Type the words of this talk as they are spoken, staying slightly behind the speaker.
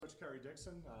Kerry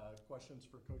Dixon. Questions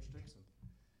for Coach Dixon?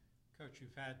 Coach,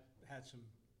 you've had some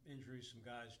injuries, some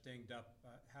guys dinged up.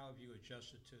 How have you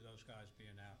adjusted to those guys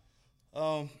being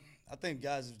out? I think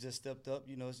guys have just stepped up.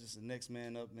 You know, it's just a next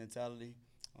man up mentality.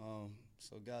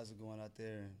 So guys are going out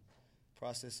there and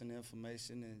processing the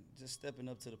information and just stepping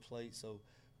up to the plate. So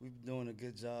we've been doing a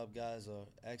good job. Guys are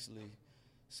actually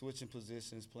switching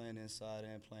positions, playing inside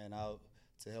and playing out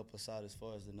to help us out as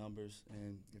far as the numbers.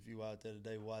 And if you were out there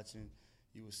today watching,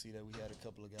 you would see that we had a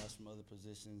couple of guys from other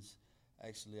positions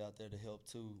actually out there to help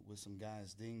too, with some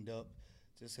guys dinged up,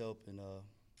 just help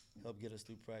get us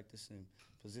through practice. And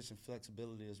position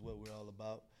flexibility is what we're all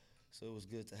about. So it was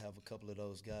good to have a couple of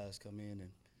those guys come in and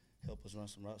help us run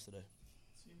some routes today.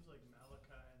 It seems like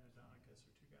Malachi and Adonicus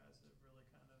are two guys that have really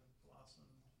kind of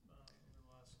blossomed over the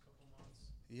last couple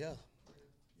months.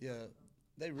 Yeah,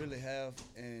 they really have,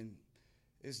 and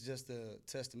it's just a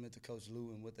testament to Coach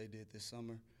Lou and what they did this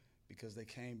summer, because they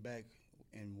came back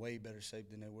in way better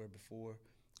shape than they were before,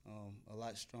 a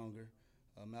lot stronger.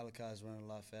 Malachi's running a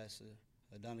lot faster.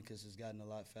 Adonicus has gotten a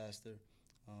lot faster.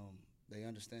 They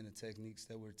understand the techniques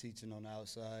that we're teaching on the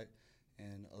outside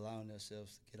and allowing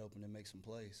themselves to get open and make some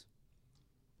plays.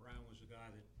 Brown was a guy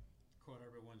that caught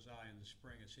everyone's eye in the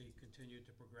spring. Has he continued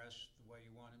to progress the way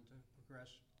you want him to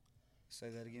progress? Say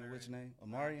that again. Marion. Which name?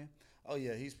 Amarian? Oh,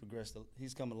 yeah, he's progressed.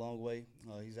 He's come a long way.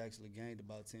 He's actually gained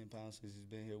about 10 pounds since he's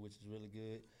been here, which is really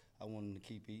good. I want him to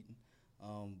keep eating.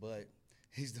 But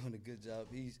he's doing a good job.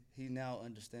 He now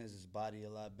understands his body a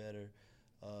lot better.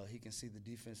 He can see the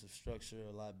defensive structure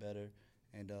a lot better,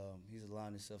 and he's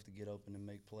allowing himself to get open and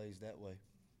make plays that way.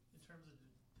 In terms of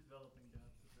developing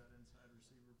depth at that inside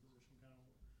receiver position, kind of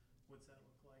what's that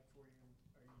look like for you?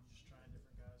 Are you just trying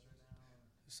different guys right now? Or?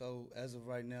 So as of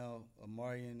right now,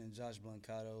 Amarian and Josh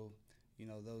Blancato, you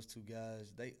know, those two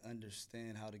guys, they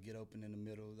understand how to get open in the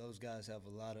middle. Those guys have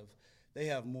they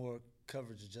have more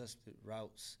coverage adjusted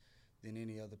routes than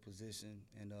any other position,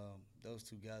 and those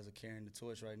two guys are carrying the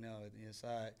torch right now at the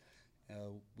inside.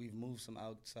 We've moved some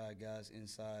outside guys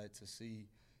inside to see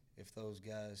if those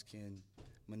guys can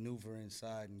maneuver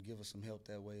inside and give us some help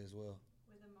that way as well.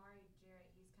 With Amari Jarrett,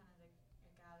 he's kind of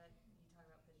a guy that you talk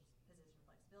about position flexibility,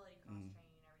 cross-training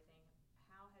and everything.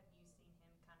 How have you seen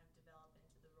him kind of develop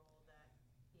into the role that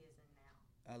he is in now?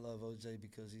 I love OJ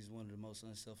because he's one of the most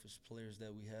unselfish players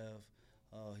that we have.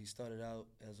 He started out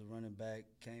as a running back,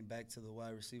 came back to the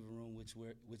wide receiver room,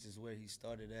 which is where he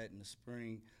started at in the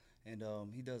spring. And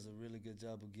he does a really good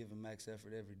job of giving max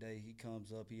effort every day. He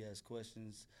comes up, he asks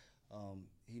questions.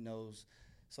 He knows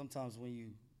sometimes when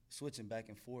you switching back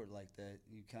and forth like that,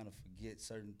 you kind of forget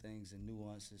certain things and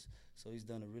nuances. So he's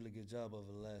done a really good job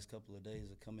over the last couple of days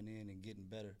of coming in and getting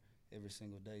better every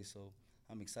single day. So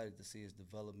I'm excited to see his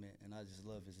development, and I just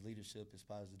love his leadership, his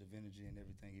positive energy, and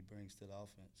everything he brings to the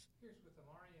offense. Here's with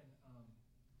Amarian,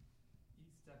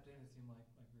 he stepped in, it seemed like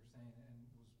we were saying, and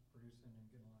was producing and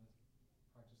getting a lot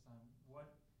of practice time.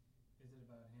 What is it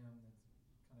about him that's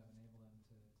kind of enabled him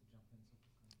to jump in so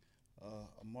quickly?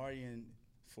 Amarian,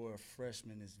 for a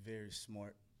freshman, is very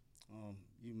smart.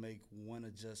 You make one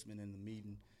adjustment in the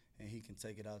meeting, and he can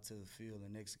take it out to the field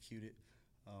and execute it.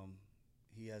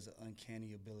 He has an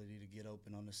uncanny ability to get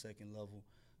open on the second level.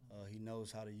 He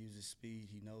knows how to use his speed.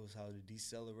 He knows how to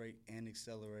decelerate and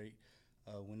accelerate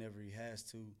whenever he has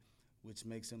to, which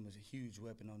makes him a huge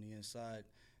weapon on the inside.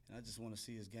 And I just want to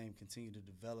see his game continue to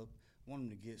develop. I want him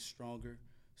to get stronger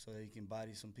so that he can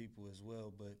body some people as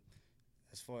well. But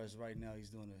as far as right now,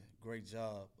 he's doing a great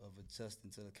job of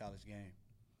adjusting to the college game.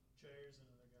 Jair's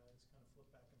another guy that's kind of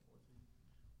flipped back and forth. He was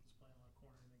playing a lot of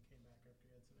corner and then came back after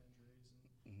he had some injuries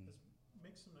and has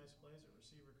made some nice plays at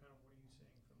receiver. Kind of what are you seeing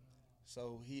from him?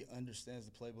 So he understands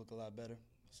the playbook a lot better.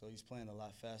 So he's playing a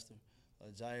lot faster.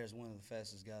 Jair is one of the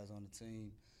fastest guys on the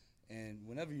team. And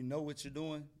whenever you know what you're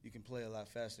doing, you can play a lot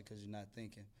faster because you're not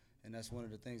thinking. And that's one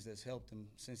of the things that's helped him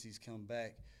since he's come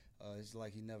back. It's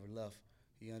like he never left.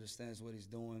 He understands what he's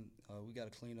doing. We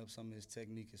got to clean up some of his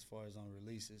technique as far as on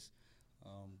releases.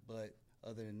 But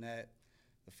other than that,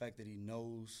 the fact that he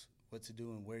knows what to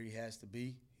do and where he has to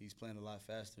be, he's playing a lot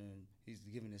faster, and he's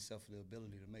giving himself the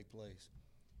ability to make plays.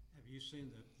 Have you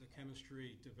seen the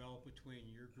chemistry develop between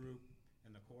your group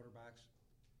and the quarterbacks?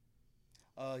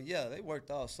 Yeah, they worked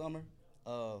all summer.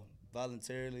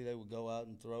 Voluntarily, they would go out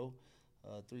and throw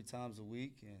 3 times a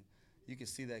week, and you can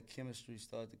see that chemistry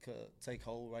start to take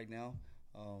hold right now.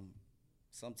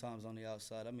 Sometimes on the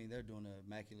outside, I mean, they're doing an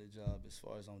immaculate job as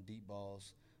far as on deep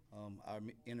balls. Our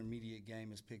intermediate game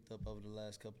has picked up over the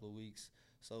last couple of weeks.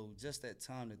 So just that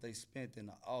time that they spent in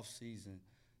the off season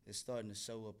is starting to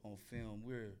show up on film.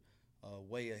 We're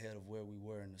way ahead of where we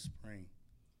were in the spring.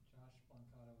 Josh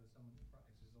Blancato is someone who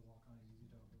practices a walk-on, he's easy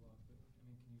to overlook.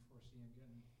 see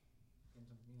him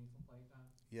getting some meaningful playing time?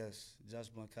 Yes, Josh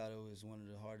Blancato is one of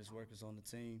the hardest workers on the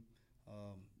team.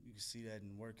 You can see that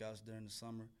in workouts during the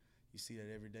summer. You see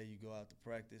that every day you go out to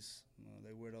practice.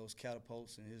 They wear those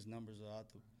catapults, and his numbers are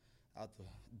out the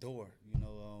door.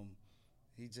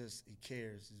 He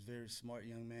cares. He's a very smart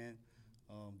young man,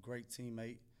 great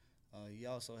teammate. He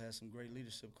also has some great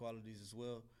leadership qualities as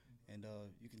well, and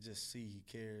you can just see he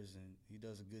cares, and he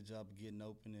does a good job of getting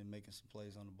open and making some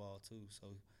plays on the ball too. So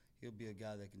he'll be a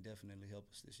guy that can definitely help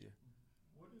us this year.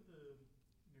 What are the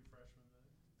new freshmen, the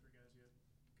three guys you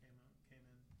came in camp?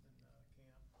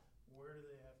 Where do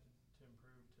they have to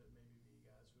improve to maybe be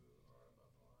guys who are above the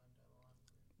line, down the line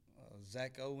for you?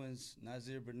 Zach Owens,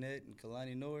 Nazir Burnett, and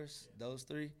Kalani Norris, those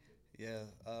three. Yeah,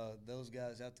 those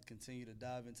guys have to continue to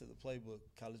dive into the playbook.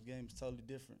 College game is totally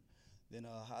different than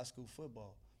high school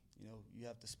football. You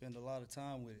have to spend a lot of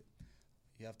time with it.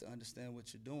 You have to understand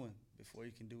what you're doing before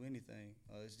you can do anything.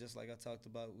 It's just like I talked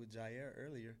about with Jair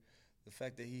earlier. The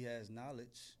fact that he has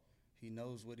knowledge, he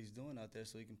knows what he's doing out there,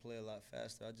 so he can play a lot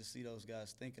faster. I just see those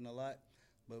guys thinking a lot.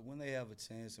 But when they have a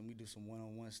chance and we do some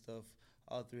one-on-one stuff,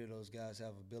 all three of those guys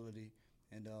have ability.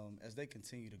 And as they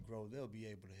continue to grow, they'll be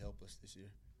able to help us this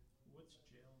year. What's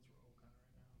Jalen's role kind of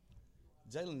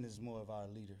right now? Jalen is more of our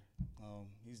leader.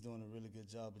 He's doing a really good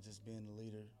job of just being the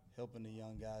leader, helping the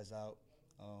young guys out.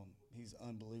 He's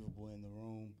unbelievable in the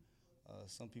room.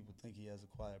 Some people think he has a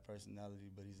quiet personality,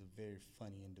 but he's a very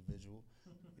funny individual.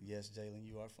 Yes, Jalen,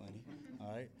 you are funny.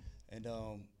 All right. And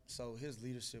so his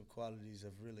leadership qualities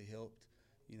have really helped.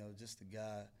 Just the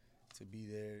guy to be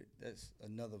there. That's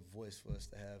another voice for us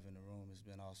to have in the room. It's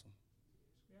been awesome.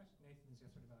 We asked Nathan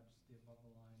yesterday about just the above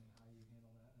the line and how you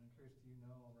handle that. And I'm curious, do you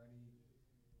know already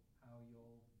how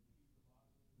you'll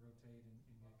rotate and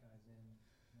get guys in,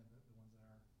 the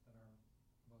ones that are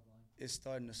above the line? It's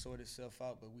starting to sort itself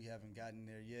out, but we haven't gotten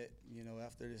there yet.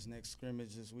 After this next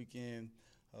scrimmage this weekend,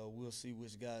 we'll see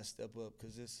which guys step up,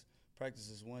 because this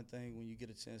practice is one thing. When you get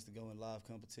a chance to go in live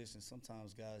competition,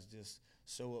 sometimes guys just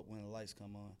show up when the lights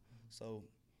come on. So,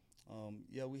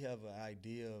 we have an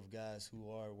idea of guys who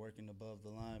are working above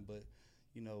the line, but,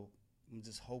 I'm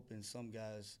just hoping some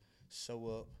guys show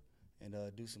up and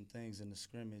do some things in the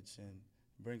scrimmage and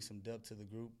bring some depth to the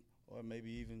group, or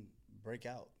maybe even break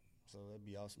out. So that'd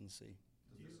be awesome to see.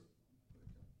 Do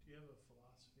you have a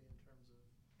philosophy in terms of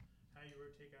how you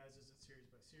rotate guys? Is it series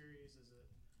by series? Is it,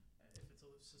 if it's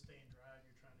a sustained drive,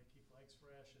 you're trying to keep legs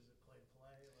fresh? Is it play to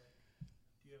play?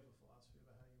 Do you have a philosophy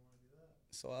about how you want to do that?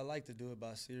 So I like to do it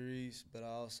by series, but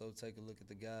I also take a look at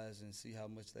the guys and see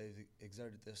how much they've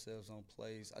exerted themselves on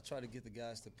plays. I try to get the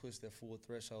guys to push their full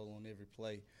threshold on every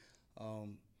play.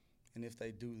 And if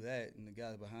they do that, and the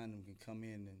guys behind them can come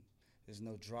in and there's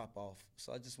no drop-off.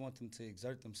 So I just want them to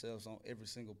exert themselves on every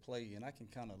single play, and I can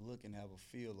kind of look and have a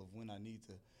feel of when I need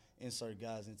to insert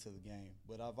guys into the game.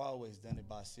 But I've always done it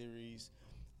by series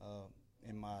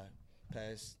in my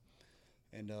past,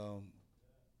 and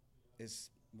it's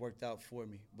worked out for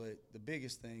me. But the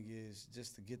biggest thing is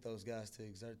just to get those guys to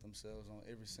exert themselves on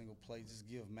every single play, just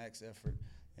give max effort,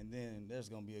 and then there's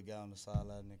going to be a guy on the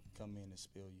sideline that can come in and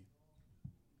spill you.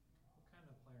 What kind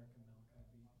of player can Malachi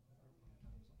be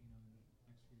in the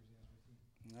next few years he has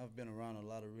with you? I've been around a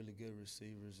lot of really good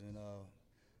receivers, and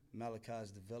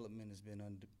Malachi's development has been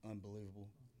unbelievable.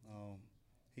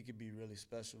 He could be really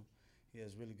special. He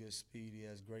has really good speed. He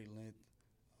has great length.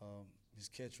 His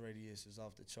catch radius is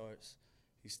off the charts.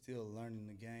 He's still learning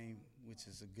the game, which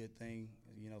is a good thing,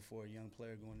 for a young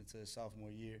player going into his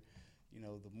sophomore year.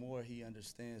 The more he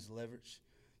understands leverage,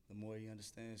 the more he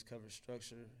understands coverage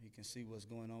structure, he can see what's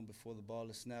going on before the ball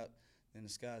is snapped, then the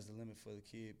sky's the limit for the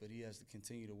kid. But he has to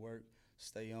continue to work,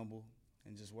 stay humble,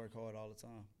 and just work hard all the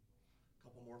time.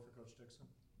 Couple more for Coach Dixon.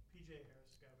 PJ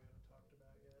Harris, a guy we haven't talked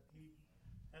about yet. He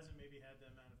hasn't maybe had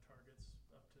the amount of targets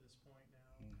up to this point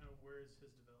now. Kind of where is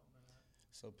his development at?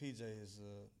 So PJ is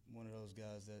one of those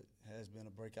guys that has been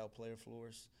a breakout player for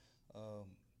us.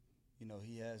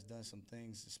 He has done some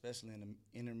things, especially in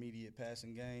the intermediate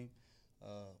passing game.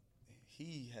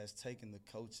 He has taken the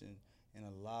coaching and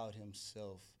allowed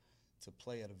himself to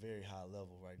play at a very high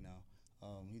level right now.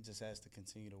 He just has to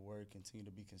continue to work, continue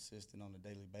to be consistent on a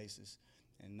daily basis,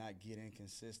 and not get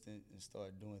inconsistent and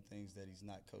start doing things that he's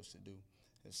not coached to do.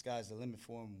 The sky's the limit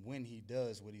for him when he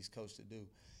does what he's coached to do.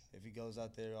 If he goes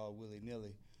out there all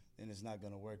willy-nilly, then it's not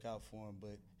going to work out for him.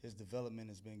 But his development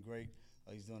has been great.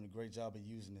 He's doing a great job of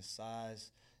using his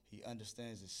size. He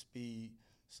understands his speed.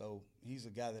 So he's a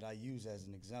guy that I use as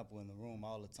an example in the room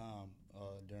all the time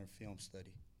during film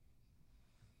study.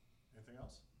 Anything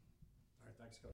else?